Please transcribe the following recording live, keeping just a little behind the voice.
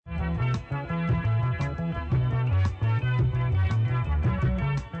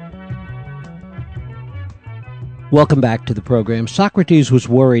Welcome back to the program. Socrates was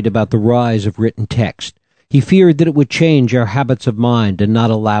worried about the rise of written text. He feared that it would change our habits of mind and not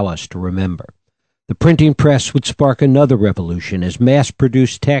allow us to remember. The printing press would spark another revolution as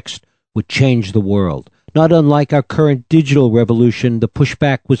mass-produced text would change the world. Not unlike our current digital revolution, the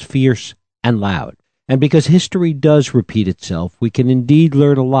pushback was fierce and loud. And because history does repeat itself, we can indeed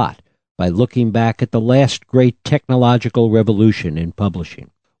learn a lot by looking back at the last great technological revolution in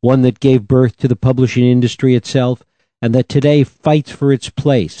publishing, one that gave birth to the publishing industry itself and that today fights for its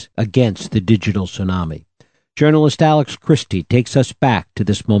place against the digital tsunami. Journalist Alex Christie takes us back to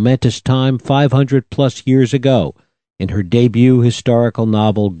this momentous time 500-plus years ago in her debut historical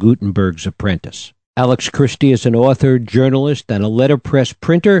novel, Gutenberg's Apprentice. Alex Christie is an author, journalist, and a letterpress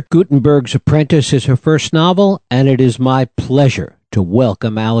printer. Gutenberg's Apprentice is her first novel, and it is my pleasure to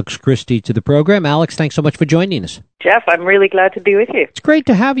welcome Alex Christie to the program. Alex, thanks so much for joining us. Jeff, I'm really glad to be with you. It's great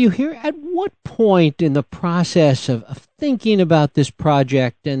to have you here. At what point in the process of thinking about this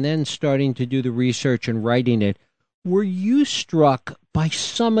project and then starting to do the research and writing it, were you struck by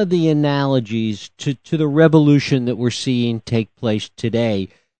some of the analogies to the revolution that we're seeing take place today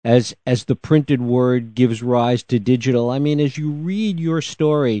as the printed word gives rise to digital? I mean, as you read your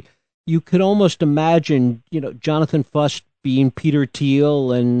story, you could almost imagine, Jonathan Fuss being Peter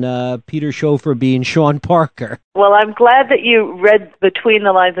Thiel and Peter Schofer being Sean Parker. Well, I'm glad that you read between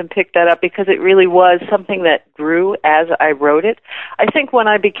the lines and picked that up because it really was something that grew as I wrote it. I think when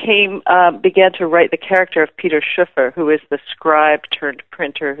I began to write the character of Peter Schofer, who is the scribe turned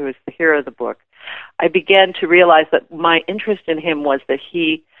printer, who is the hero of the book, I began to realize that my interest in him was that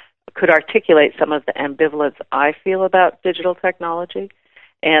he could articulate some of the ambivalence I feel about digital technology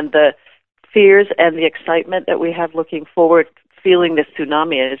and the fears and the excitement that we have looking forward, feeling this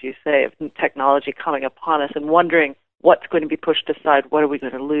tsunami, as you say, of technology coming upon us and wondering what's going to be pushed aside, what are we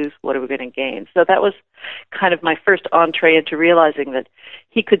going to lose, what are we going to gain. So that was kind of my first entree into realizing that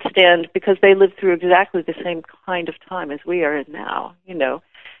he could stand because they lived through exactly the same kind of time as we are in now,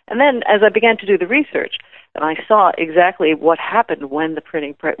 And then as I began to do the research, and I saw exactly what happened when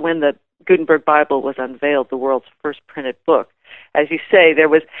the Gutenberg Bible was unveiled, the world's first printed book. As you say, there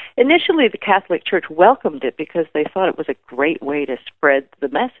was initially the Catholic Church welcomed it because they thought it was a great way to spread the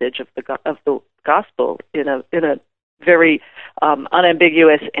message of the gospel in a very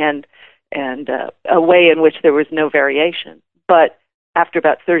unambiguous and a way in which there was no variation. But after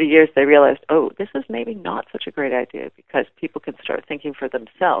about 30 years, they realized, this is maybe not such a great idea because people can start thinking for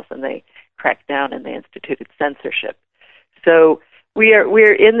themselves, and they cracked down and they instituted censorship. So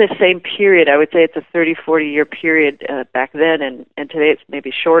we're in the same period. I would say it's a 30, 40-year period back then, and today it's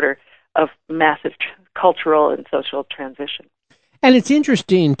maybe shorter, of massive cultural and social transition. And it's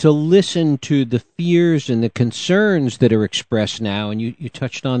interesting to listen to the fears and the concerns that are expressed now, and you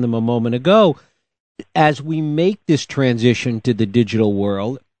touched on them a moment ago, as we make this transition to the digital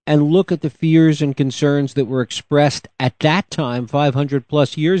world and look at the fears and concerns that were expressed at that time,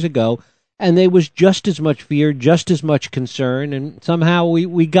 500-plus years ago. And there was just as much fear, just as much concern, and somehow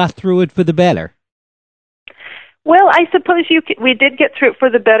we got through it for the better. Well, I suppose we did get through it for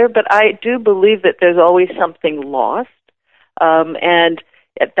the better, but I do believe that there's always something lost. And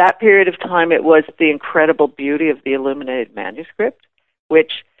at that period of time, it was the incredible beauty of the illuminated manuscript,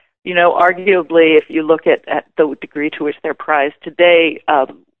 which, arguably, if you look at the degree to which they're prized today,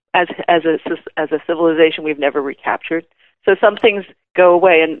 as a civilization, we've never recaptured. So some things go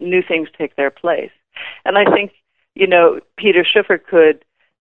away and new things take their place. And I think, Peter Schofer could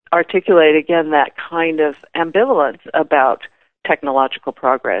articulate again that kind of ambivalence about technological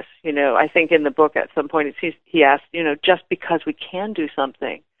progress. I think in the book at some point he asked, just because we can do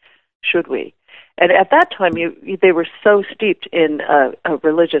something, should we? And at that time, they were so steeped in a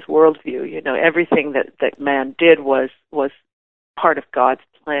religious worldview. Everything that man did was part of God's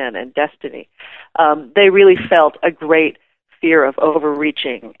plan and destiny. They really felt a great fear of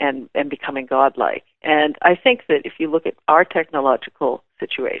overreaching and becoming godlike. And I think that if you look at our technological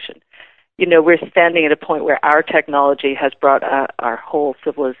situation, we're standing at a point where our technology has brought our whole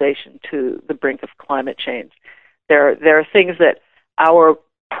civilization to the brink of climate change. There are things that our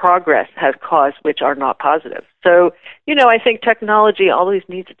progress has caused which are not positive. So, I think technology always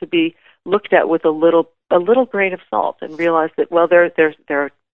needs to be looked at with a little grain of salt and realize that, there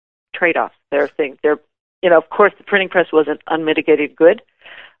are trade-offs. There are things. Of course, the printing press was an unmitigated good,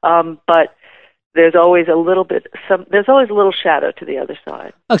 but there's always a little shadow to the other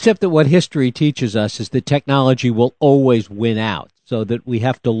side. Except that what history teaches us is that technology will always win out, so that we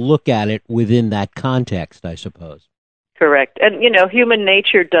have to look at it within that context, I suppose. Correct. And, human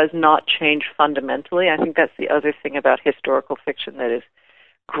nature does not change fundamentally. I think that's the other thing about historical fiction that is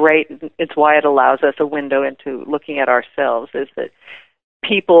great. It's why it allows us a window into looking at ourselves, is that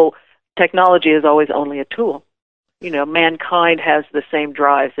technology is always only a tool. Mankind has the same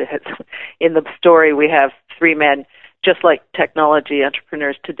drives. In the story, we have three men, just like technology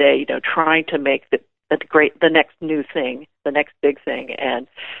entrepreneurs today, trying to make the next new thing, the next big thing, and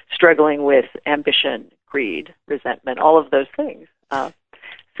struggling with ambition, greed, resentment, all of those things.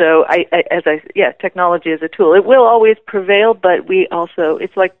 So technology is a tool. It will always prevail, but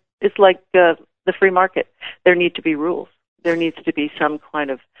it's like the free market. There need to be rules. There needs to be some kind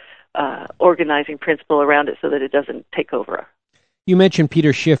of organizing principle around it so that it doesn't take over. You mentioned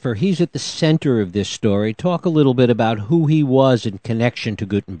Peter Schiffer. He's at the center of this story. Talk a little bit about who he was in connection to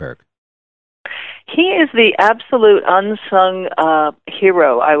Gutenberg. He is the absolute unsung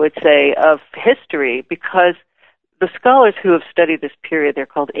hero, I would say, of history, because the scholars who have studied this period, they're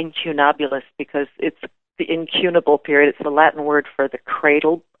called incunabulists because it's the incunable period. It's the Latin word for the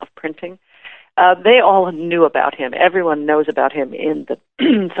cradle of printing. They all knew about him. Everyone knows about him in the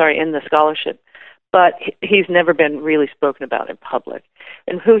in the scholarship, but he's never been really spoken about in public.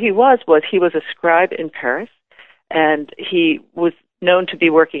 And who he was he was a scribe in Paris, and he was known to be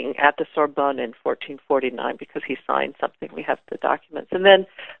working at the Sorbonne in 1449 because he signed something. We have the documents. And then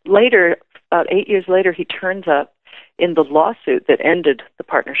later, about 8 years later, he turns up in the lawsuit that ended the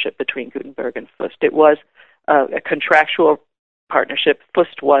partnership between Gutenberg and Fust. It was a contractual partnership.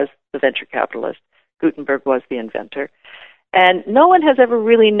 Fust was the venture capitalist. Gutenberg was the inventor. And no one has ever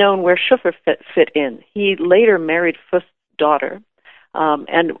really known where Schiffer fit in. He later married Fust's daughter.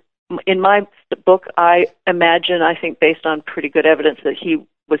 And in my book, I think based on pretty good evidence, that he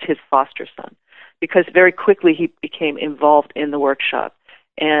was his foster son, because very quickly he became involved in the workshop.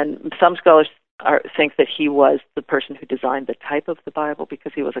 And some scholars think that he was the person who designed the type of the Bible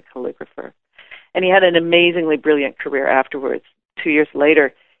because he was a calligrapher. And he had an amazingly brilliant career afterwards. 2 years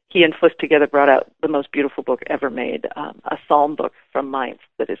later, he and Fust together brought out the most beautiful book ever made, a psalm book from Mainz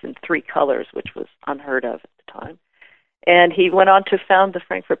that is in 3 colors, which was unheard of at the time. And he went on to found the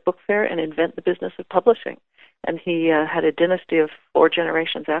Frankfurt Book Fair and invent the business of publishing. And he had a dynasty of 4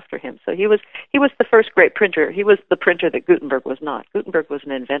 generations after him. So he was the first great printer. He was the printer that Gutenberg was not. Gutenberg was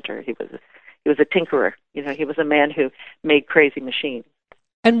an inventor. He was a tinkerer. He was a man who made crazy machines.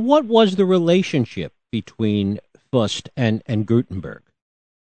 And what was the relationship between Fust and Gutenberg?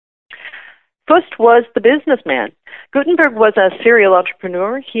 Fust was the businessman. Gutenberg was a serial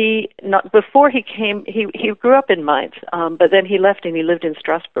entrepreneur. He grew up in Mainz, but then he left and he lived in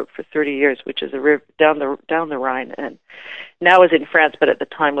Strasbourg for 30 years, which is a river down the Rhine, and now is in France, but at the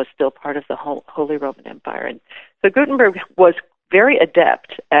time was still part of the Holy Roman Empire. And so Gutenberg was very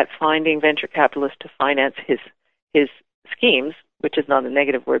adept at finding venture capitalists to finance his schemes, which is not a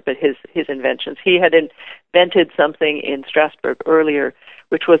negative word, but his inventions. He had invented something in Strasbourg earlier,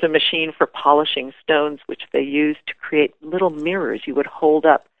 which was a machine for polishing stones, which they used to create little mirrors you would hold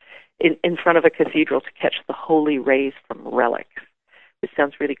up in front of a cathedral to catch the holy rays from relics. It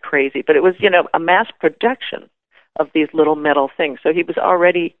sounds really crazy, but it was, a mass production of these little metal things. So he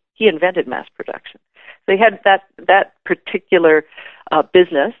invented mass production. So he had that particular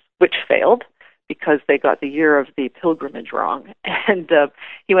business, which failed, because they got the year of the pilgrimage wrong. And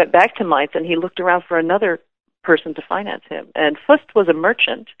he went back to Mainz, and he looked around for another person to finance him. And Fust was a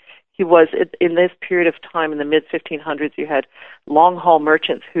merchant. He was, in this period of time, in the mid-1500s, you had long-haul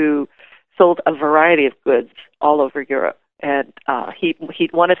merchants who sold a variety of goods all over Europe. And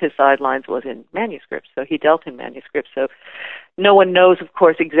one of his sidelines was in manuscripts, so he dealt in manuscripts. So no one knows, of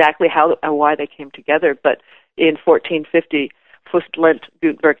course, exactly how or why they came together, but in 1450, Fust lent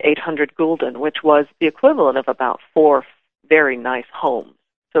Gutenberg 800 gulden, which was the equivalent of about 4 very nice homes.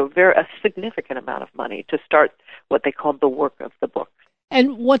 So a significant amount of money to start what they called the work of the book.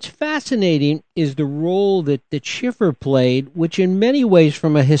 And what's fascinating is the role that Schiffer played, which in many ways,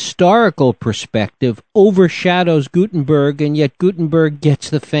 from a historical perspective, overshadows Gutenberg, and yet Gutenberg gets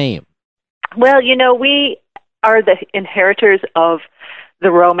the fame. Well, we are the inheritors of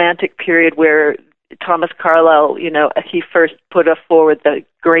the Romantic period where Thomas Carlyle, he first put forward the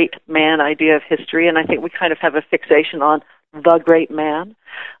great man idea of history, and I think we kind of have a fixation on the great man,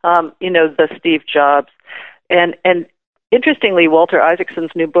 the Steve Jobs. And interestingly, Walter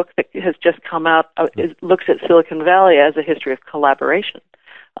Isaacson's new book that has just come out looks at Silicon Valley as a history of collaboration.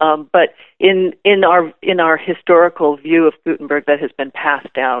 But in our historical view of Gutenberg that has been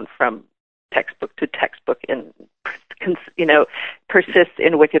passed down from textbook to textbook and persists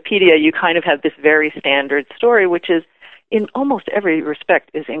in Wikipedia, you kind of have this very standard story, which is in almost every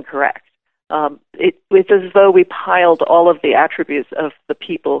respect is incorrect. It's as though we piled all of the attributes of the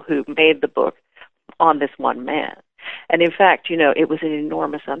people who made the book on this one man. And in fact, it was an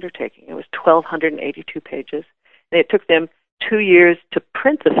enormous undertaking. It was 1,282 pages. And it took them 2 years to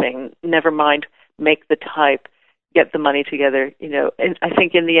print the thing, never mind make the type, get the money together, And I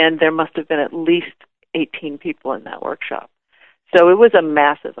think in the end there must have been at least 18 people in that workshop. So it was a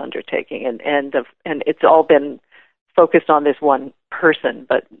massive undertaking, and it's all been focused on this one person.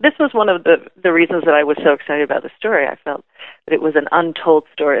 But this was one of the reasons that I was so excited about the story. I felt that it was an untold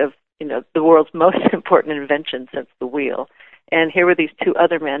story of, the world's most important invention since the wheel. And here were these two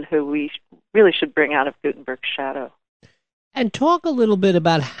other men who we really should bring out of Gutenberg's shadow. And talk a little bit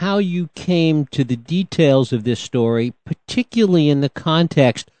about how you came to the details of this story, particularly in the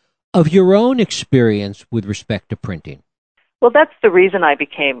context of your own experience with respect to printing. Well, that's the reason I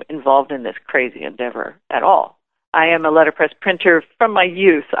became involved in this crazy endeavor at all. I am a letterpress printer from my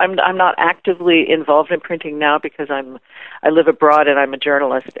youth. I'm not actively involved in printing now because I live abroad and I'm a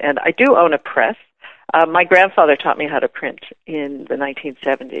journalist, and I do own a press. My grandfather taught me how to print in the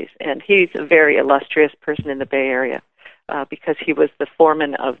 1970s, and he's a very illustrious person in the Bay Area because he was the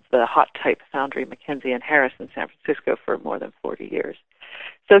foreman of the hot type foundry Mackenzie and Harris in San Francisco for more than 40 years.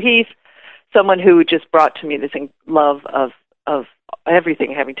 So he's someone who just brought to me this love of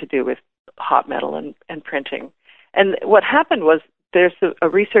everything having to do with hot metal and printing. And what happened was there's a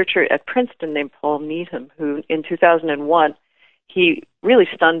researcher at Princeton named Paul Needham who, in 2001, he really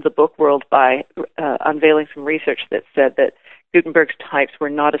stunned the book world by unveiling some research that said that Gutenberg's types were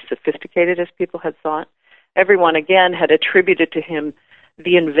not as sophisticated as people had thought. Everyone, again, had attributed to him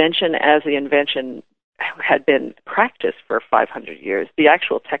the invention as the invention had been practiced for 500 years. The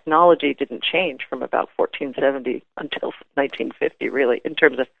actual technology didn't change from about 1470 until 1950, really, in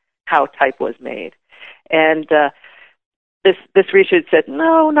terms of how type was made. And this research said,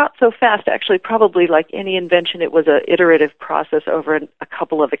 no, not so fast. Actually, probably like any invention, it was an iterative process over a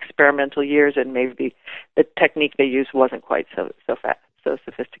couple of experimental years, and maybe the technique they used wasn't quite so fast, so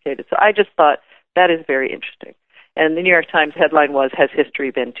sophisticated. So I just thought that is very interesting. And the New York Times headline was, "Has history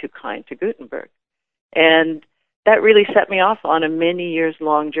been too kind to Gutenberg?" And that really set me off on a many years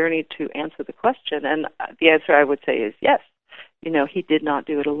long journey to answer the question. And the answer I would say is yes. He did not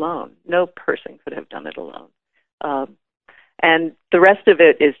do it alone. No person could have done it alone. And the rest of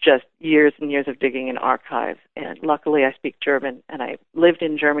it is just years and years of digging in archives. And luckily I speak German, and I lived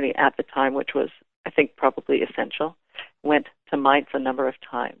in Germany at the time, which was, I think, probably essential. Went to Mainz a number of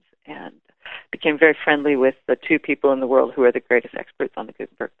times and became very friendly with the two people in the world who are the greatest experts on the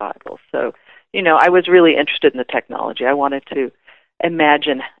Gutenberg Bible. So, I was really interested in the technology. I wanted to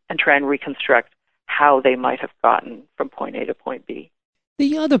imagine and try and reconstruct how they might have gotten from point A to point B.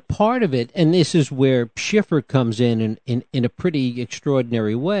 The other part of it, and this is where Schiffer comes in a pretty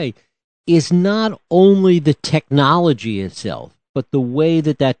extraordinary way, is not only the technology itself, but the way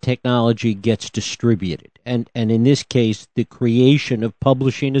that technology gets distributed, and in this case, the creation of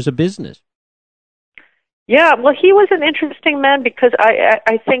publishing as a business. Yeah, well, he was an interesting man because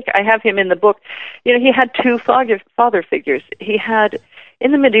I think I have him in the book. He had two father figures. He had,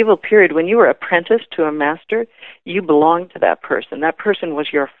 in the medieval period, when you were apprenticed to a master, you belonged to that person. That person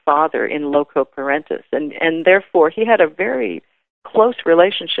was your father in loco parentis, and therefore he had a very close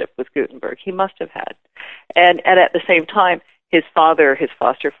relationship with Gutenberg. He must have had. And at the same time, his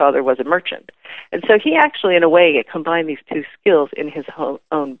foster father, was a merchant. And so he actually, in a way, combined these two skills in his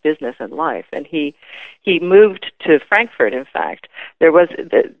own business and life. And he moved to Frankfurt, in fact. There was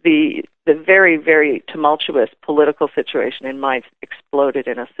the very, very tumultuous political situation in Mainz exploded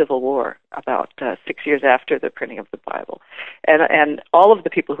in a civil war about 6 years after the printing of the Bible. And all of the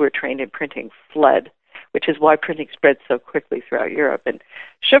people who were trained in printing fled, which is why printing spread so quickly throughout Europe. And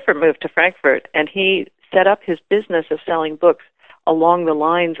Schiffer moved to Frankfurt, and he set up his business of selling books along the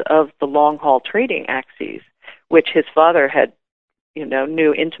lines of the long-haul trading axes, which his father had,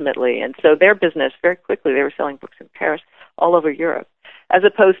 knew intimately. And so their business, very quickly, they were selling books in Paris, all over Europe, as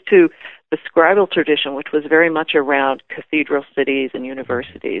opposed to the scribal tradition, which was very much around cathedral cities and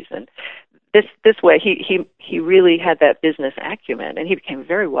universities. And this way, he really had that business acumen, and he became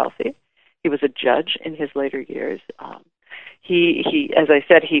very wealthy. He was a judge in his later years. He, as I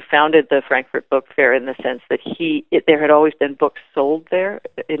said, he founded the Frankfurt Book Fair in the sense that there had always been books sold there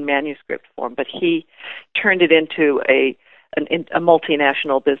in manuscript form, but he turned it into a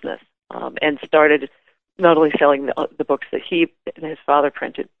multinational business and started not only selling the books that he and his father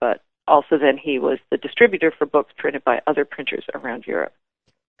printed, but also then he was the distributor for books printed by other printers around Europe.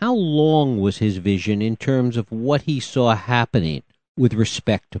 How long was his vision in terms of what he saw happening with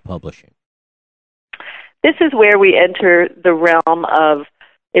respect to publishing? This is where we enter the realm of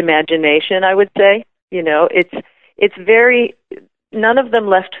imagination, I would say. It's very, none of them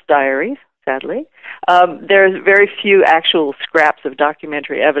left diaries. sadly. There's very few actual scraps of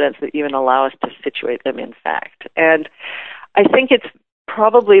documentary evidence that even allow us to situate them in fact. And I think it's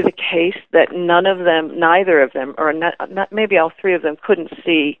probably the case that neither of them, or not maybe all three of them, couldn't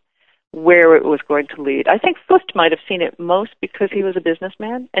see where it was going to lead. I think Fust might have seen it most because he was a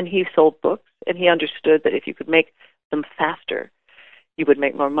businessman and he sold books and he understood that if you could make them faster, you would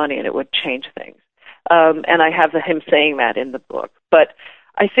make more money and it would change things. And I have him saying that in the book. But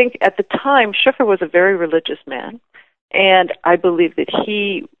I think at the time, Schoeffer was a very religious man, and I believe that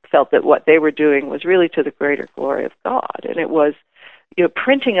he felt that what they were doing was really to the greater glory of God. And it was,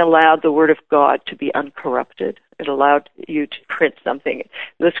 printing allowed the Word of God to be uncorrupted. It allowed you to print something.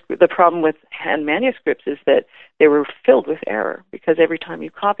 The problem with hand manuscripts is that they were filled with error, because every time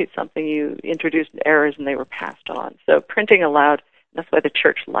you copied something, you introduced errors and they were passed on. So printing allowed, that's why the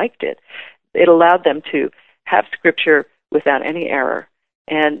church liked it. It allowed them to have Scripture without any error.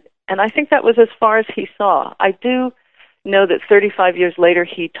 And I think that was as far as he saw. I do know that 35 years later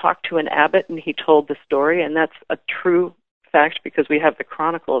he talked to an abbot and he told the story, and that's a true fact because we have the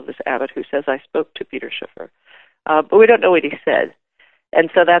chronicle of this abbot who says, I spoke to Peter Schoeffer. But we don't know what he said. And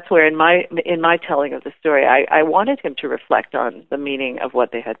so that's where in my telling of the story, I wanted him to reflect on the meaning of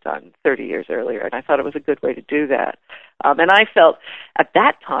what they had done 30 years earlier, and I thought it was a good way to do that. And I felt at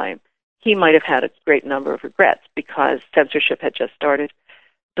that time he might have had a great number of regrets because censorship had just started.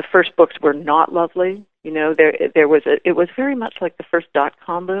 The first books were not lovely. It was very much like the first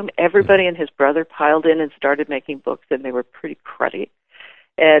dot-com boom. Everybody and his brother piled in and started making books, and they were pretty cruddy.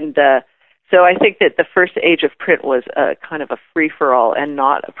 And so I think that the first age of print was kind of a free-for-all and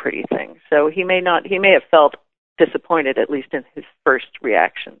not a pretty thing. So he may have felt disappointed, at least in his first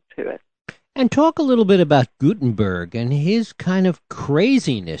reaction to it. And talk a little bit about Gutenberg and his kind of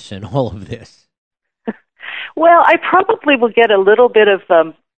craziness in all of this. Well, I probably will get a little bit of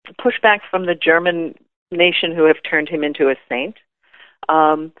pushback from the German nation who have turned him into a saint.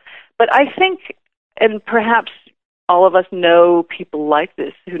 But I think, and perhaps all of us know people like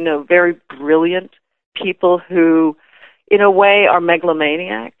this, who know very brilliant people who, in a way, are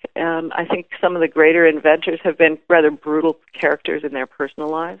megalomaniac. I think some of the greater inventors have been rather brutal characters in their personal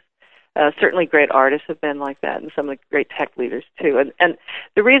lives. Certainly great artists have been like that, and some of the great tech leaders, too. And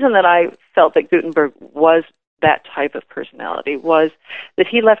the reason that I felt that Gutenberg was that type of personality was that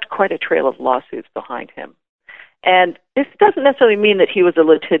he left quite a trail of lawsuits behind him. And this doesn't necessarily mean that he was a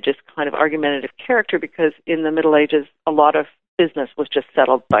litigious kind of argumentative character, because in the Middle Ages, a lot of business was just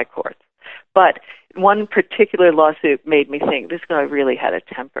settled by courts. But one particular lawsuit made me think this guy really had a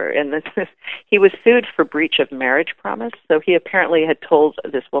temper. And he was sued for breach of marriage promise. So he apparently had told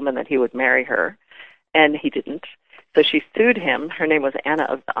this woman that he would marry her, and he didn't. So she sued him. Her name was Anna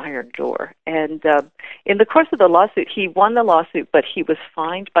of the Iron Door. And in the course of the lawsuit, he won the lawsuit, but he was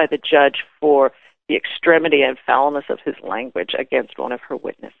fined by the judge for the extremity and foulness of his language against one of her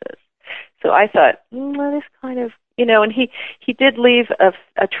witnesses. So I thought, well, this kind of, and he did leave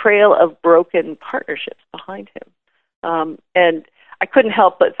a trail of broken partnerships behind him. And I couldn't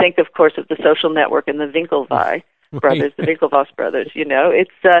help but think, of course, of The Social Network and the Winklevi brothers, the Winklevoss brothers,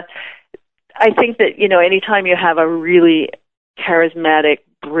 It's, I think that, anytime you have a really charismatic,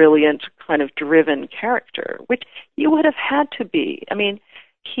 brilliant, kind of driven character, which you would have had to be. I mean,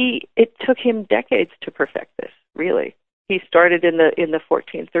 it took him decades to perfect this, really. He started in the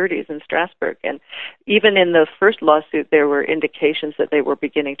 1430s in Strasbourg, and even in the first lawsuit, there were indications that they were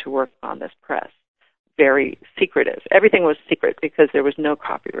beginning to work on this press. Very secretive. Everything was secret because there was no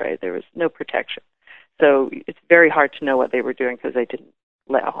copyright, there was no protection. So it's very hard to know what they were doing because they didn't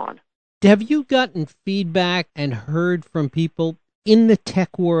let on. Have you gotten feedback and heard from people in the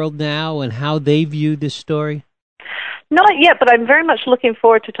tech world now and how they view this story? Not yet, but I'm very much looking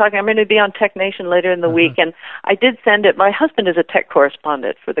forward to talking. I'm going to be on Tech Nation later in the week, and I did send it. My husband is a tech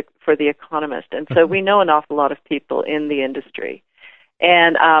correspondent for the Economist, and so we know an awful lot of people in the industry.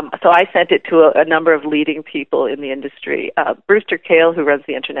 And so I sent it to a number of leading people in the industry. Brewster Kahle, who runs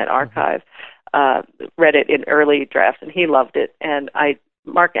the Internet Archive, read it in early drafts, and he loved it. And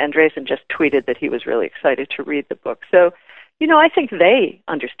Mark Andreessen just tweeted that he was really excited to read the book. So, I think they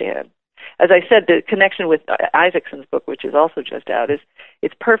understand. As I said, the connection with Isaacson's book, which is also just out,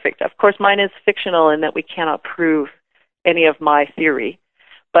 it's perfect. Of course, mine is fictional in that we cannot prove any of my theory,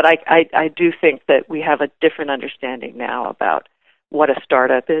 but I do think that we have a different understanding now about what a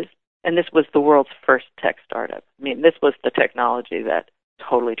startup is. And this was the world's first tech startup. I mean, this was the technology that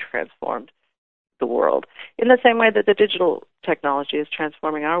totally transformed the world in the same way that the digital technology is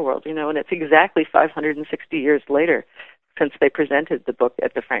transforming our world, and it's exactly 560 years later since they presented the book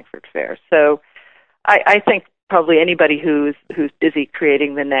at the Frankfurt Fair. So I think probably anybody who's busy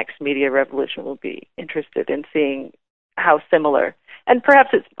creating the next media revolution will be interested in seeing how similar. And perhaps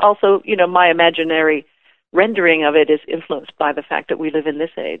it's also, my imaginary rendering of it is influenced by the fact that we live in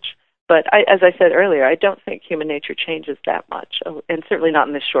this age. But as I said earlier, I don't think human nature changes that much, and certainly not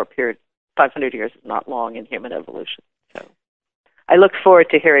in this short period. 500 years is not long in human evolution. So I look forward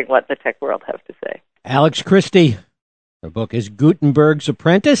to hearing what the tech world has to say. Alex Christie. Her book is Gutenberg's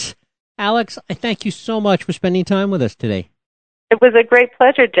Apprentice. Alex, I thank you so much for spending time with us today. It was a great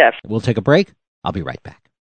pleasure, Jeff. We'll take a break. I'll be right back.